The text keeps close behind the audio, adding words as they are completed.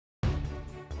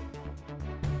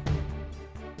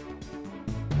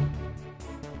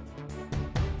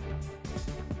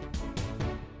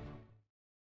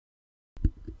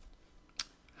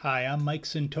Hi, I'm Mike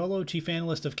Cintolo, Chief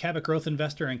Analyst of Cabot Growth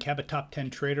Investor and Cabot Top 10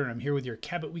 Trader, and I'm here with your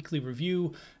Cabot Weekly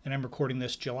Review, and I'm recording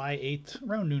this July 8th,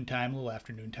 around noontime, a little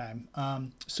after noontime.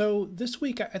 So this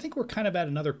week, I think we're kind of at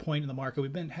another point in the market.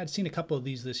 We've seen a couple of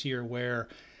these this year where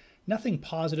nothing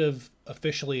positive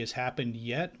officially has happened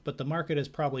yet, but the market has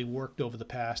probably worked over the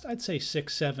past, I'd say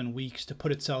 6-7 weeks to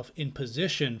put itself in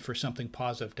position for something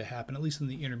positive to happen, at least in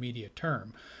the intermediate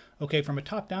term. Okay, from a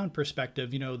top-down perspective,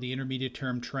 the intermediate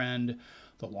term trend,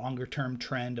 the longer term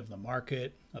trend of the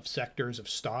market, of sectors, of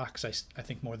stocks. I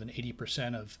think more than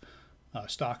 80% of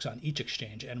stocks on each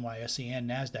exchange, NYSE and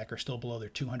NASDAQ, are still below their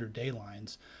 200-day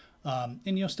lines.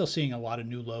 And still seeing a lot of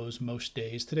new lows most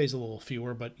days. Today's a little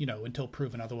fewer, but until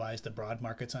proven otherwise, the broad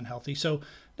market's unhealthy. So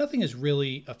nothing has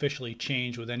really officially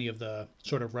changed with any of the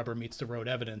sort of rubber meets the road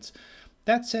evidence.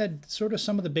 That said, sort of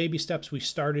some of the baby steps we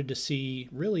started to see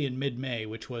really in mid-May,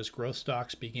 which was growth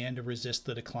stocks began to resist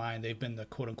the decline. They've been the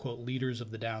quote-unquote leaders of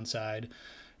the downside,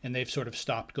 and they've sort of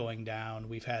stopped going down.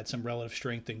 We've had some relative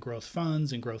strength in growth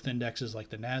funds and growth indexes like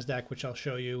the NASDAQ, which I'll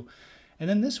show you. And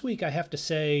then this week, I have to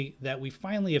say that we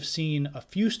finally have seen a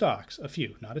few stocks,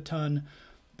 not a ton,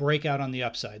 break out on the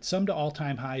upside. Some to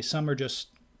all-time highs, some are just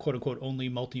quote-unquote only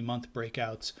multi-month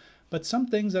breakouts. But some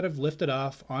things that have lifted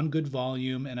off on good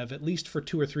volume and have, at least for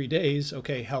 2 or 3 days,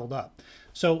 held up.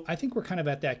 So I think we're kind of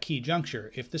at that key juncture.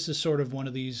 If this is sort of one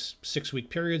of these 6-week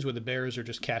periods where the bears are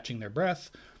just catching their breath,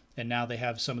 and now they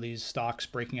have some of these stocks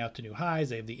breaking out to new highs,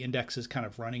 they have the indexes kind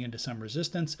of running into some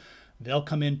resistance, they'll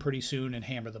come in pretty soon and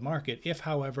hammer the market. If,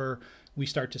 however, we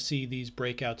start to see these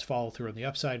breakouts follow through on the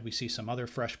upside, we see some other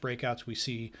fresh breakouts, we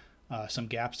see some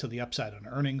gaps to the upside on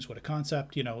earnings, what a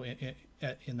concept,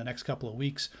 in the next couple of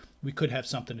weeks, we could have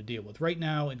something to deal with. Right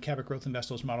now, in Cabot Growth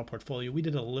Investor's model portfolio, we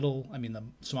did the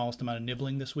smallest amount of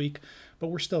nibbling this week, but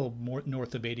we're still more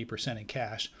north of 80% in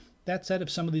cash. That said, if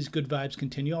some of these good vibes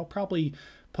continue, I'll probably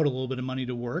put a little bit of money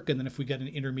to work, and then if we get an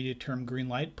intermediate term green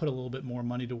light, put a little bit more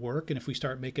money to work, and if we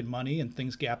start making money and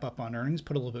things gap up on earnings,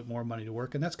 put a little bit more money to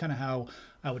work, and that's kind of how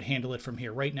I would handle it from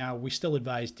here. Right now, we still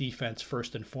advise defense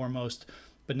first and foremost,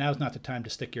 but now's not the time to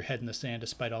stick your head in the sand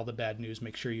despite all the bad news.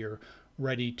 Make sure you're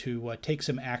ready to take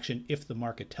some action if the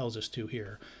market tells us to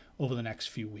here over the next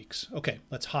few weeks. Okay,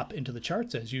 let's hop into the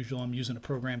charts. As usual, I'm using a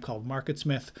program called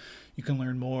MarketSmith. You can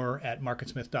learn more at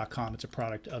marketsmith.com. It's a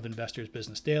product of Investors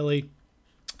Business Daily.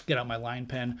 Get out my line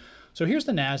pen. So here's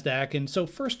the NASDAQ. And so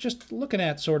first, just looking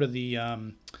at sort of the,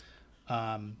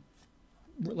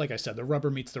 like I said, the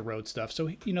rubber meets the road stuff. So,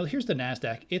 here's the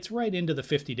NASDAQ. It's right into the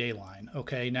 50-day line.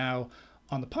 Okay, now,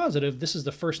 on the positive, this is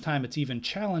the first time it's even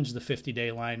challenged the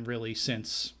 50-day line really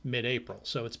since mid-April.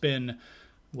 So it's been,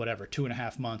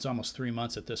 2.5 months, almost 3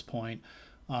 months at this point.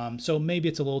 So maybe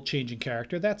it's a little change in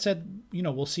character. That said,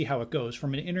 we'll see how it goes.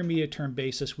 From an intermediate term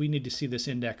basis, we need to see this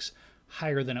index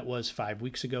higher than it was 5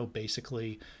 weeks ago,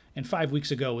 basically. And 5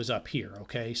 weeks ago was up here,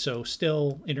 okay? So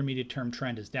still, intermediate term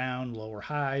trend is down, lower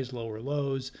highs, lower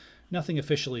lows. Nothing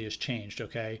officially has changed,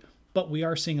 okay? But we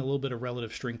are seeing a little bit of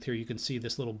relative strength here. You can see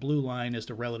this little blue line is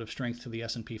the relative strength to the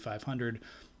S&P 500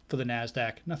 for the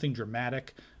NASDAQ. Nothing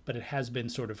dramatic, but it has been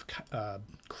sort of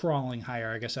crawling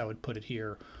higher, I guess I would put it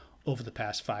here, over the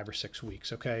past 5 or 6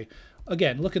 weeks, okay?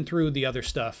 Again, looking through the other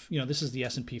stuff, this is the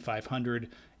S&P 500.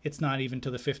 It's not even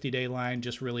to the 50-day line,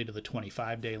 just really to the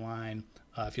 25-day line.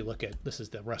 If you look at, this is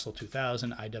the Russell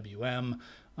 2000, IWM,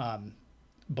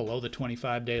 below the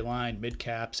 25-day line,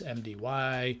 mid-caps,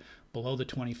 MDY, below the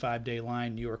 25-day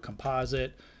line, New York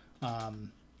Composite,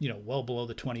 well below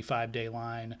the 25-day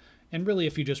line. And really,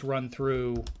 if you just run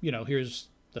through, here's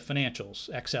the financials,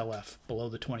 XLF, below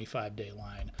the 25-day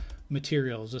line.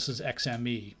 Materials, this is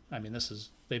XME.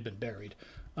 They've been buried.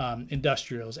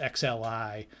 Industrials,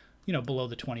 XLI, below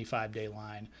the 25-day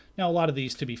line. Now, a lot of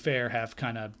these, to be fair, have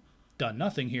kind of done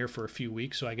nothing here for a few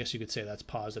weeks, so I guess you could say that's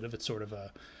positive. It's sort of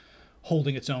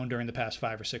holding its own during the past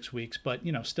 5 or 6 weeks, but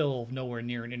still nowhere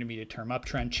near an intermediate term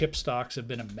uptrend. Chip stocks have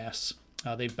been a mess.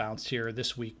 They've bounced here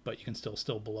this week, but you can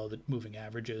still below the moving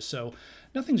averages. So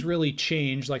nothing's really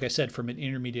changed, like I said, from an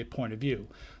intermediate point of view.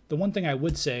 The one thing I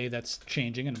would say that's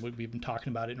changing, and we've been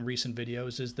talking about it in recent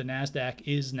videos, is the NASDAQ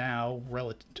is now,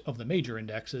 of the major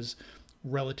indexes,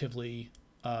 relatively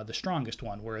the strongest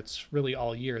one, where it's really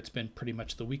all year it's been pretty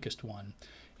much the weakest one.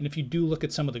 And if you do look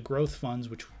at some of the growth funds,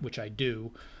 which I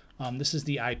do, this is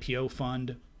the IPO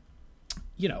fund.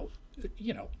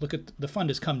 Look at the fund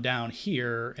has come down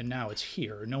here and now it's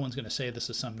here. No one's going to say this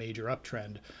is some major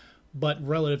uptrend, but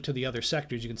relative to the other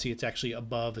sectors, you can see it's actually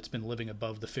above. It's been living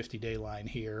above the 50-day line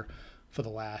here for the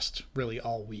last really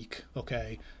all week.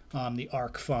 Okay, the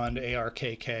ARK fund,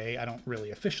 ARKK. I don't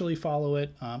really officially follow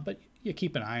it, but you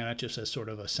keep an eye on it just as sort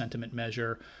of a sentiment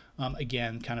measure.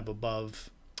 Again, kind of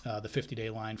above the 50-day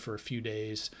line for a few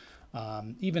days.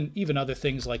 Even other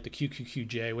things like the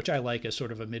QQQJ, which I like as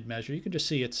sort of a mid-measure. You can just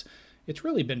see it's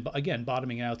really been, again,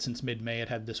 bottoming out since mid-May. It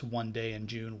had this one day in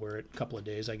June where a couple of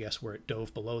days, I guess, where it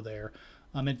dove below there.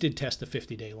 It did test the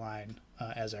 50-day line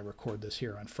as I record this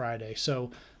here on Friday.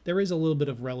 So there is a little bit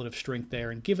of relative strength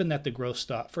there. And given that the growth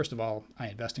stock, first of all, I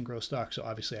invest in growth stocks, so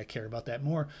obviously I care about that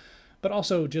more. But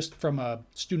also just from a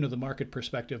student of the market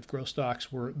perspective, growth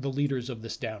stocks were the leaders of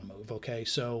this down move, okay?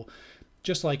 So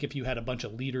just like if you had a bunch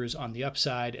of leaders on the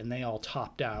upside and they all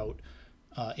topped out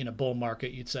in a bull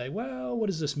market, you'd say, well, what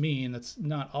does this mean? That's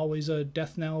not always a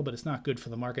death knell, but it's not good for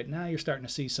the market. Now you're starting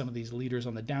to see some of these leaders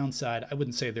on the downside. I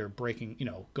wouldn't say they're breaking,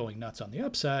 going nuts on the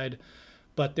upside,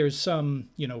 but there's some,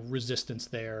 resistance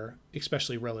there,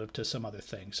 especially relative to some other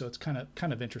things. So it's kind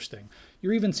of interesting.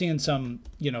 You're even seeing some,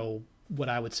 what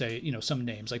I would say, some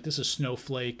names like this is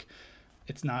Snowflake.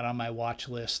 It's not on my watch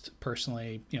list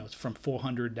personally. It's from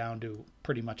 400 down to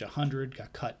pretty much 100,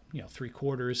 got cut,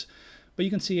 3/4. But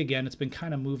you can see, again, it's been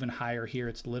kind of moving higher here.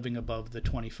 It's living above the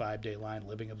 25-day line,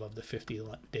 living above the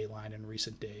 50-day line in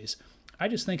recent days. I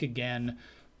just think, again,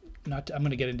 I'm going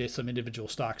to get into some individual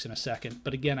stocks in a second.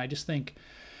 But again, I just think,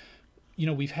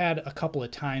 we've had a couple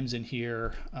of times in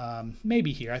here,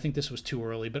 maybe here. I think this was too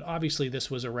early. But obviously this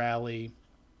was a rally.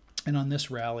 And on this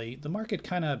rally, the market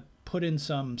kind of put in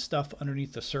some stuff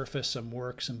underneath the surface, some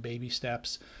work, some baby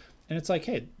steps. And it's like,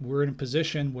 hey, we're in a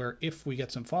position where if we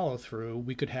get some follow through,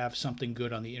 we could have something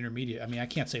good on the intermediate. I mean, I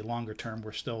can't say longer term.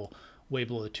 We're still way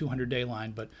below the 200-day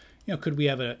line. But, could we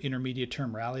have an intermediate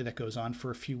term rally that goes on for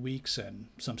a few weeks and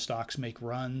some stocks make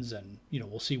runs and,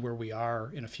 we'll see where we are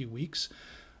in a few weeks?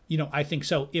 I think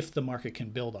so if the market can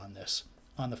build on this.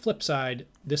 On the flip side,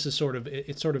 this is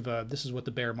this is what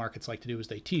the bear markets like to do is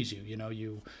they tease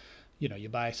you. You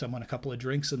buy someone a couple of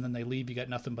drinks and then they leave, you got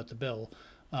nothing but the bill.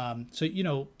 So,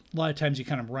 a lot of times you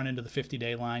kind of run into the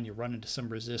 50-day line, you run into some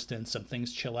resistance, some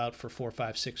things chill out for 4,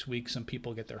 5, 6 weeks, some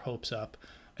people get their hopes up,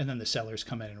 and then the sellers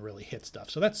come in and really hit stuff.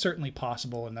 So that's certainly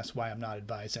possible, and that's why I'm not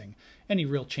advising any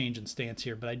real change in stance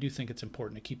here, but I do think it's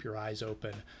important to keep your eyes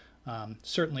open.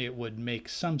 Certainly it would make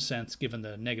some sense given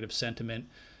the negative sentiment,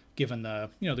 given the,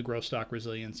 the growth stock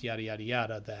resilience, yada, yada,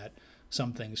 yada, that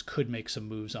some things could make some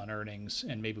moves on earnings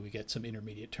and maybe we get some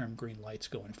intermediate term green lights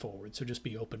going forward. So just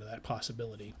be open to that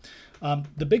possibility.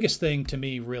 The biggest thing to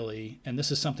me really, and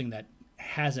this is something that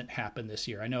hasn't happened this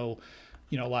year. I know,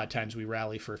 a lot of times we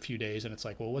rally for a few days and it's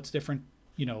like, well, what's different?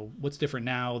 What's different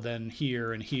now than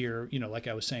here and here, like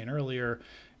I was saying earlier.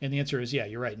 And the answer is, yeah,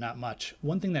 you're right, not much.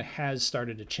 One thing that has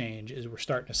started to change is we're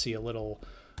starting to see a little,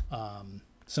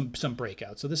 some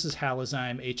breakouts. So this is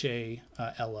Halozyme,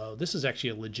 HALO. This is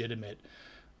actually a legitimate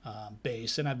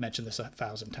base, and I've mentioned this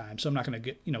 1,000 times, so I'm not going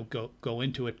to go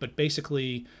into it. But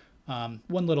basically, one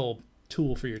little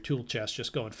tool for your tool chest,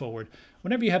 just going forward.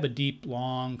 Whenever you have a deep,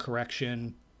 long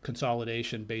correction,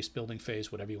 consolidation, base building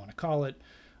phase, whatever you want to call it,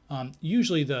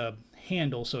 usually the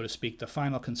handle, so to speak, the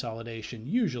final consolidation,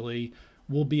 usually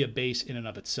will be a base in and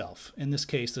of itself. In this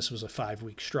case, this was a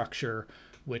 5-week structure,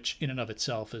 which in and of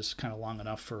itself is kind of long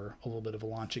enough for a little bit of a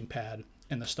launching pad,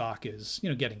 and the stock is,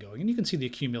 getting going. And you can see the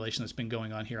accumulation that's been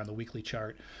going on here on the weekly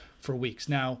chart for weeks.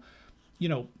 Now,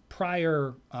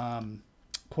 prior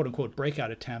quote-unquote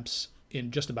breakout attempts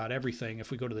in just about everything,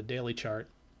 if we go to the daily chart,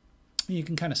 you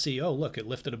can kind of see, oh, look, it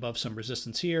lifted above some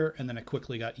resistance here, and then it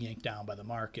quickly got yanked down by the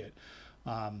market.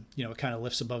 It kind of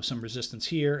lifts above some resistance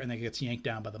here and then it gets yanked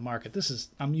down by the market.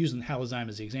 I'm using Halozyme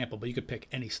as the example, but you could pick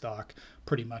any stock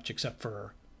pretty much except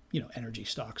for, energy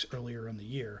stocks earlier in the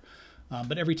year.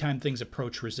 But every time things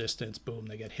approach resistance, boom,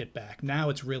 they get hit back. Now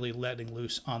it's really letting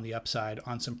loose on the upside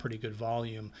on some pretty good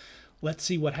volume. Let's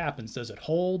see what happens. Does it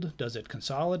hold? Does it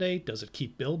consolidate? Does it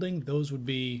keep building? Those would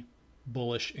be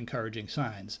bullish, encouraging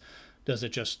signs. Does it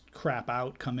just crap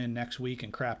out, come in next week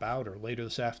and crap out, or later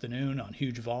this afternoon on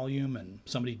huge volume and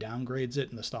somebody downgrades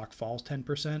it and the stock falls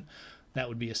 10%? That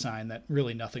would be a sign that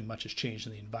really nothing much has changed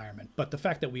in the environment. But the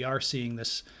fact that we are seeing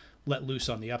this let loose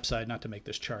on the upside, not to make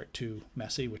this chart too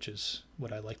messy, which is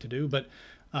what I like to do, but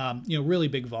really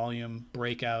big volume,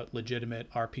 breakout,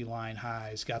 legitimate RP line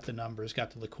highs, got the numbers,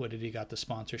 got the liquidity, got the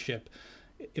sponsorship.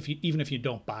 Even if you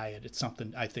don't buy it, it's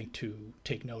something I think to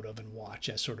take note of and watch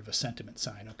as sort of a sentiment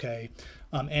sign, okay?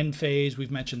 End phase, we've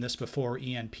mentioned this before,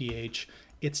 ENPH.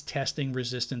 It's testing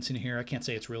resistance in here. I can't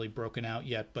say it's really broken out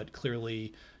yet, but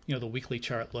clearly, the weekly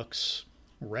chart looks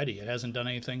ready. It hasn't done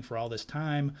anything for all this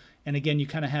time. And again, you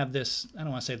kind of have this, I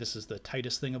don't want to say this is the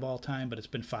tightest thing of all time, but it's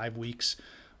been 5 weeks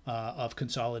of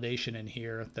consolidation in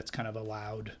here that's kind of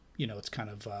allowed, it's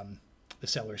kind of the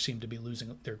sellers seem to be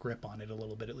losing their grip on it a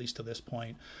little bit, at least to this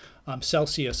point.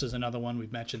 Celsius is another one.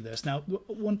 We've mentioned this. Now,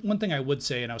 one thing I would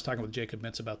say, and I was talking with Jacob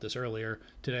Mintz about this earlier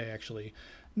today, actually,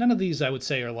 none of these I would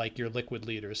say are like your liquid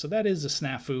leaders. So that is a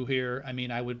snafu here. I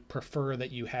mean, I would prefer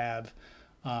that you have,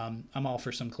 I'm all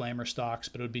for some glamour stocks,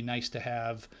 but it would be nice to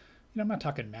have, I'm not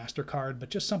talking MasterCard, but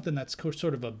just something that's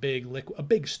sort of a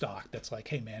big stock that's like,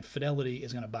 hey man, Fidelity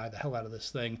is going to buy the hell out of this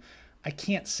thing. I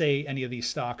can't say any of these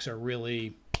stocks are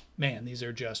really, man, these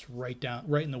are just right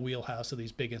in the wheelhouse of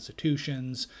these big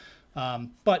institutions.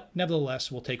 But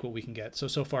nevertheless, we'll take what we can get.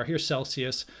 So far, here's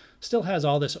Celsius. Still has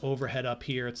all this overhead up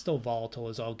here. It's still volatile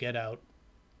as all get out.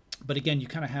 But again, you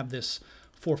kind of have this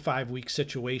 4 or 5 week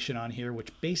situation on here,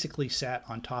 which basically sat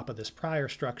on top of this prior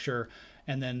structure.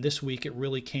 And then this week, it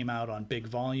really came out on big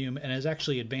volume and has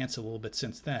actually advanced a little bit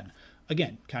since then.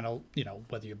 Again, kind of,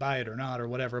 whether you buy it or not or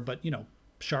whatever, but,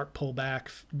 sharp pullback,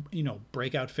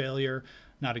 breakout failure,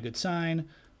 not a good sign.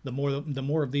 The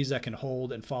more of these that can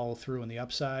hold and follow through on the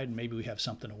upside, maybe we have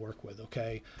something to work with,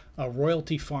 okay?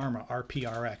 Royalty Pharma,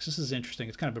 RPRX. This is interesting.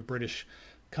 It's kind of a British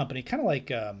company, kind of like,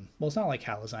 well, it's not like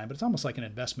Halozyme, but it's almost like an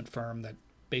investment firm that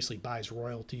basically buys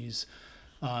royalties,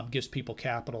 gives people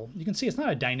capital. You can see it's not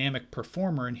a dynamic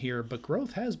performer in here, but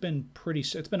growth has been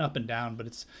it's been up and down, but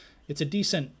it's a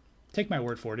decent, take my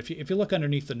word for it. If you look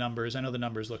underneath the numbers, I know the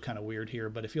numbers look kind of weird here,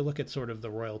 but if you look at sort of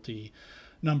the royalty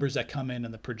numbers that come in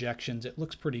and the projections, it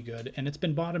looks pretty good. And it's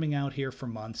been bottoming out here for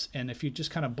months. And if you just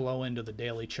kind of blow up into the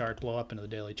daily chart,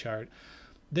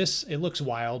 it looks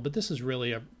wild, but this is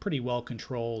really a pretty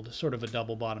well-controlled sort of a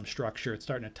double bottom structure. It's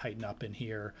starting to tighten up in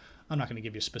here. I'm not going to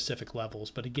give you specific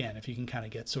levels, but again, if you can kind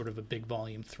of get sort of a big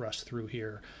volume thrust through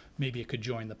here, maybe it could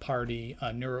join the party.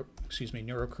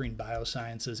 Neurocrine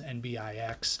Biosciences,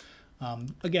 NBIX.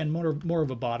 Again, more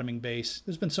of a bottoming base.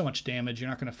 There's been so much damage. You're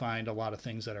not going to find a lot of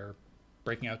things that are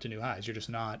breaking out to new highs. You're just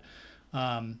not.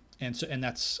 And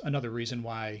that's another reason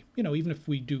why, even if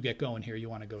we do get going here, you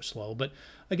want to go slow. But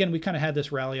again, we kind of had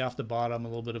this rally off the bottom, a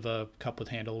little bit of a cup with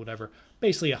handle, whatever.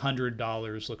 Basically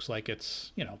 $100 looks like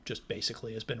it's, just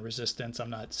basically has been resistance.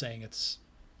 I'm not saying it's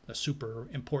a super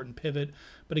important pivot,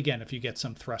 but again, if you get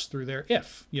some thrust through there, it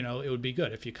would be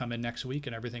good. If you come in next week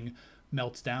and everything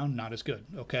melts down, not as good.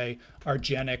 Okay.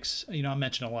 Argenx, I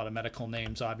mentioned a lot of medical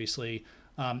names, obviously.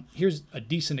 Here's a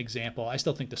decent example. I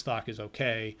still think the stock is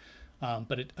okay.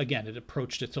 But it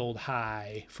approached its old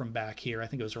high from back here. I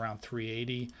think it was around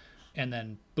 380, and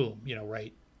then boom,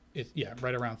 right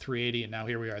around 380, and now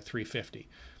here we are at 350.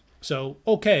 So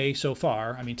okay so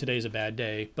far. I mean, today's a bad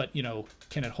day, but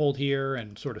can it hold here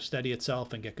and sort of steady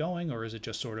itself and get going, or is it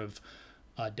just sort of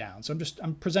down? So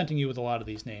I'm presenting you with a lot of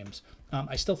these names.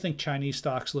 I still think Chinese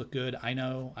stocks look good. I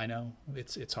know,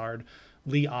 it's hard.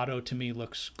 Li Auto to me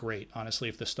looks great. Honestly,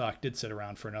 if the stock did sit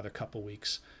around for another couple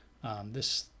weeks.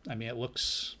 It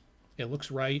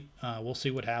looks right. We'll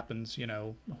see what happens.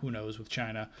 Who knows with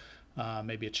China?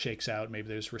 Maybe it shakes out. Maybe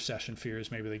there's recession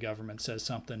fears. Maybe the government says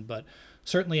something. But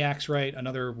certainly acts right.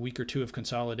 Another week or two of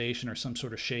consolidation or some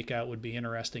sort of shakeout would be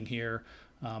interesting here.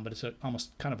 But it's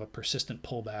almost kind of a persistent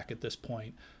pullback at this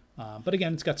point. But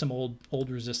again, it's got some old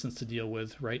resistance to deal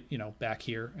with, right? Back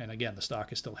here. And again, the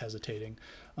stock is still hesitating.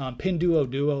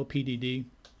 Pinduoduo, PDD.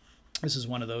 This is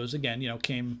one of those, again,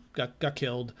 got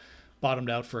killed, bottomed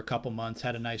out for a couple months,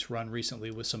 had a nice run recently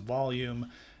with some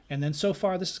volume. And then so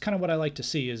far, this is kind of what I like to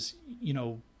see is,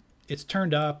 it's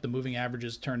turned up, the moving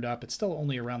averages turned up. It's still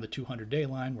only around the 200-day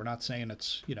line. We're not saying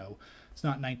it's, it's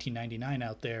not 1999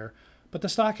 out there. But the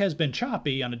stock has been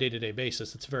choppy on a day-to-day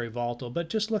basis. It's very volatile. But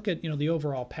just look at, the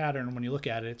overall pattern. When you look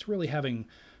at it, it's really having,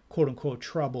 quote-unquote,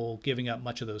 trouble giving up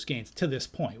much of those gains to this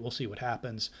point. We'll see what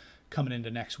happens coming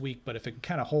into next week, but if it can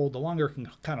kind of hold, the longer it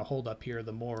can kind of hold up here,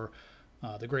 the more,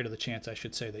 the greater the chance, I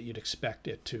should say, that you'd expect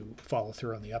it to follow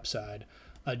through on the upside.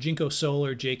 Jinko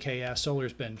Solar, JKS,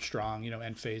 Solar's been strong,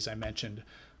 end phase I mentioned.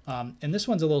 And this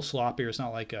one's a little sloppier. It's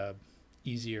not like a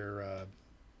easier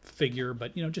figure,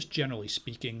 but, just generally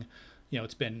speaking,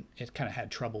 it kind of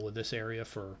had trouble with this area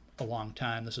for a long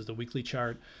time. This is the weekly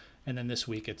chart. And then this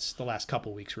week, it's the last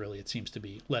couple weeks, really, it seems to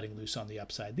be letting loose on the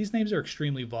upside. These names are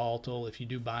extremely volatile. If you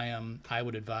do buy them, I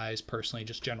would advise, personally,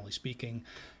 just generally speaking,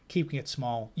 keeping it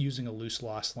small, using a loose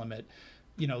loss limit.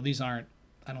 These aren't,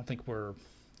 I don't think we're,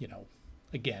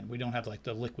 again, we don't have like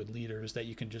the liquid leaders that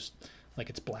you can just,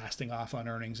 like it's blasting off on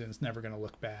earnings and it's never going to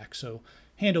look back. So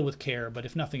handle with care. But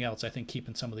if nothing else, I think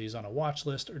keeping some of these on a watch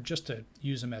list or just to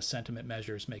use them as sentiment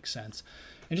measures makes sense.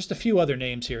 And just a few other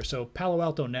names here. So Palo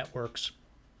Alto Networks.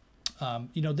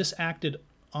 This acted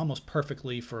almost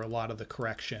perfectly for a lot of the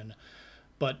correction,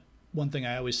 but one thing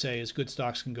I always say is good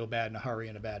stocks can go bad in a hurry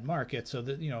in a bad market. So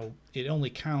that, it only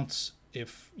counts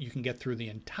if you can get through the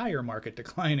entire market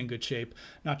decline in good shape,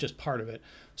 not just part of it.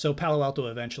 So Palo Alto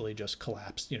eventually just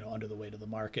collapsed, under the weight of the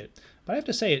market. But I have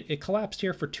to say, it collapsed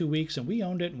here for 2 weeks, and we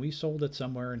owned it, and we sold it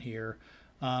somewhere in here.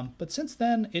 But since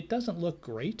then, it doesn't look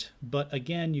great. But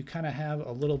again, you kind of have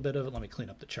a little bit of it. Let me clean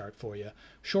up the chart for you.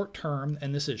 Short term,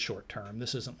 and this is short term.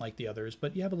 This isn't like the others,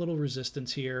 but you have a little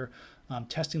resistance here.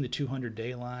 Testing the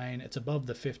 200-day line. It's above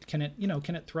the 50. Can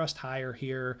it thrust higher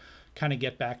here? Kind of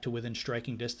get back to within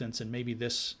striking distance, and maybe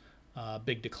this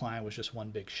big decline was just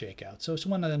one big shakeout. So it's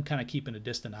one of them kind of keeping a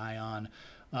distant eye on.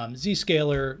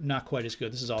 Zscaler, not quite as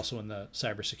good. This is also in the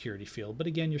cybersecurity field. But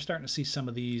again, you're starting to see some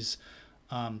of these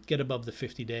get above the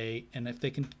 50-day, and if they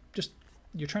can just,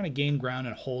 you're trying to gain ground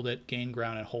and hold it, gain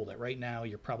ground and hold it. Right now,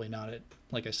 you're probably not at,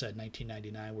 like I said,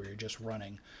 1999, where you're just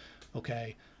running,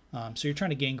 okay? So you're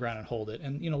trying to gain ground and hold it.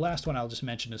 And, last one I'll just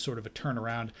mention is sort of a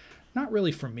turnaround. Not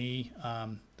really for me.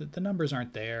 The numbers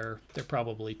aren't there. They're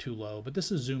probably too low. But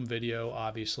this is Zoom Video,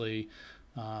 obviously.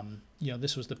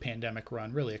 This was the pandemic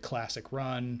run, really a classic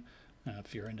run.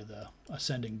 If you're into the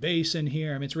ascending base in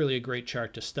here, I mean, it's really a great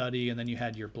chart to study. And then you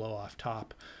had your blow off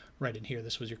top right in here.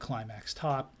 This was your climax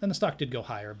top. And the stock did go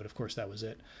higher, but of course that was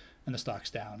it. And the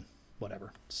stock's down,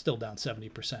 whatever, still down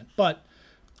 70%. But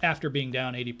after being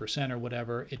down 80% or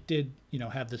whatever, it did,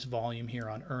 have this volume here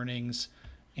on earnings.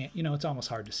 And, it's almost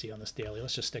hard to see on this daily.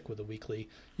 Let's just stick with the weekly.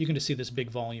 You can just see this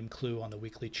big volume clue on the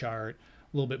weekly chart,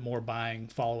 a little bit more buying,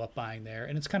 follow-up buying there.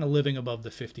 And it's kind of living above the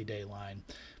 50-day line.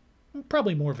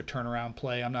 Probably more of a turnaround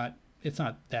play. It's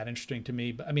not that interesting to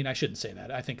me, but I mean, I shouldn't say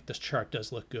that. I think this chart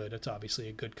does look good. It's obviously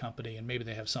a good company, and maybe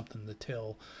they have something in the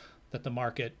till that the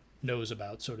market knows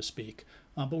about, so to speak.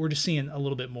 But we're just seeing a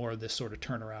little bit more of this sort of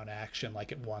turnaround action,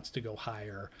 like it wants to go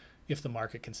higher if the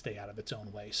market can stay out of its own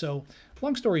way. So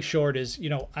long story short is,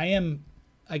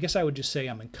 I guess I would just say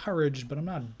I'm encouraged, but I'm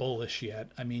not bullish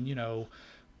yet. I mean,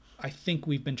 I think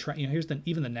we've been trying, here's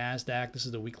even the NASDAQ, this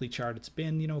is the weekly chart. It's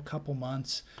been, a couple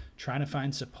months trying to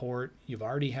find support. You've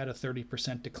already had a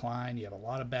 30% decline. You have a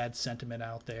lot of bad sentiment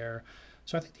out there.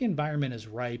 So I think the environment is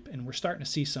ripe, and we're starting to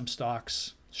see some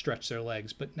stocks stretch their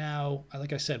legs. But now,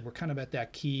 like I said, we're kind of at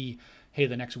that key, hey,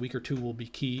 the next week or two will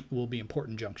be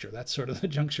important juncture. That's sort of the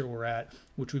juncture we're at,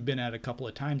 which we've been at a couple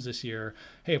of times this year.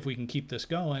 Hey, if we can keep this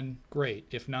going, great.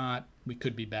 If not, we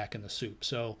could be back in the soup.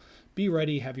 So be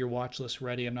ready, have your watch list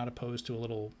ready. I'm not opposed to a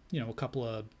little, a couple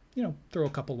of, throw a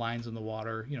couple lines in the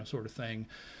water, sort of thing,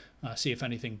 see if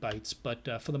anything bites.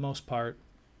 But for the most part,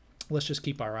 let's just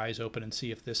keep our eyes open and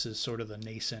see if this is sort of the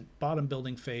nascent bottom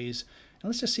building phase. And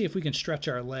let's just see if we can stretch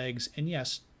our legs. And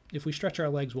yes, if we stretch our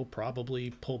legs, we'll probably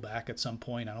pull back at some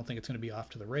point. I don't think it's going to be off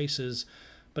to the races.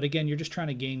 But again, you're just trying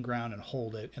to gain ground and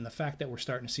hold it. And the fact that we're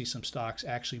starting to see some stocks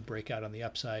actually break out on the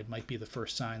upside might be the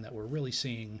first sign that we're really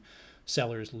seeing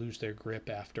sellers lose their grip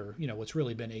after, what's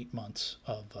really been 8 months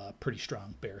of pretty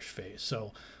strong bearish phase.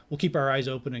 So we'll keep our eyes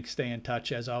open and stay in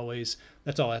touch. As always,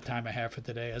 that's all that time I have for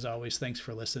today. As always, thanks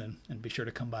for listening, and be sure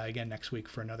to come by again next week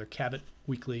for another Cabot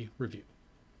Weekly Review.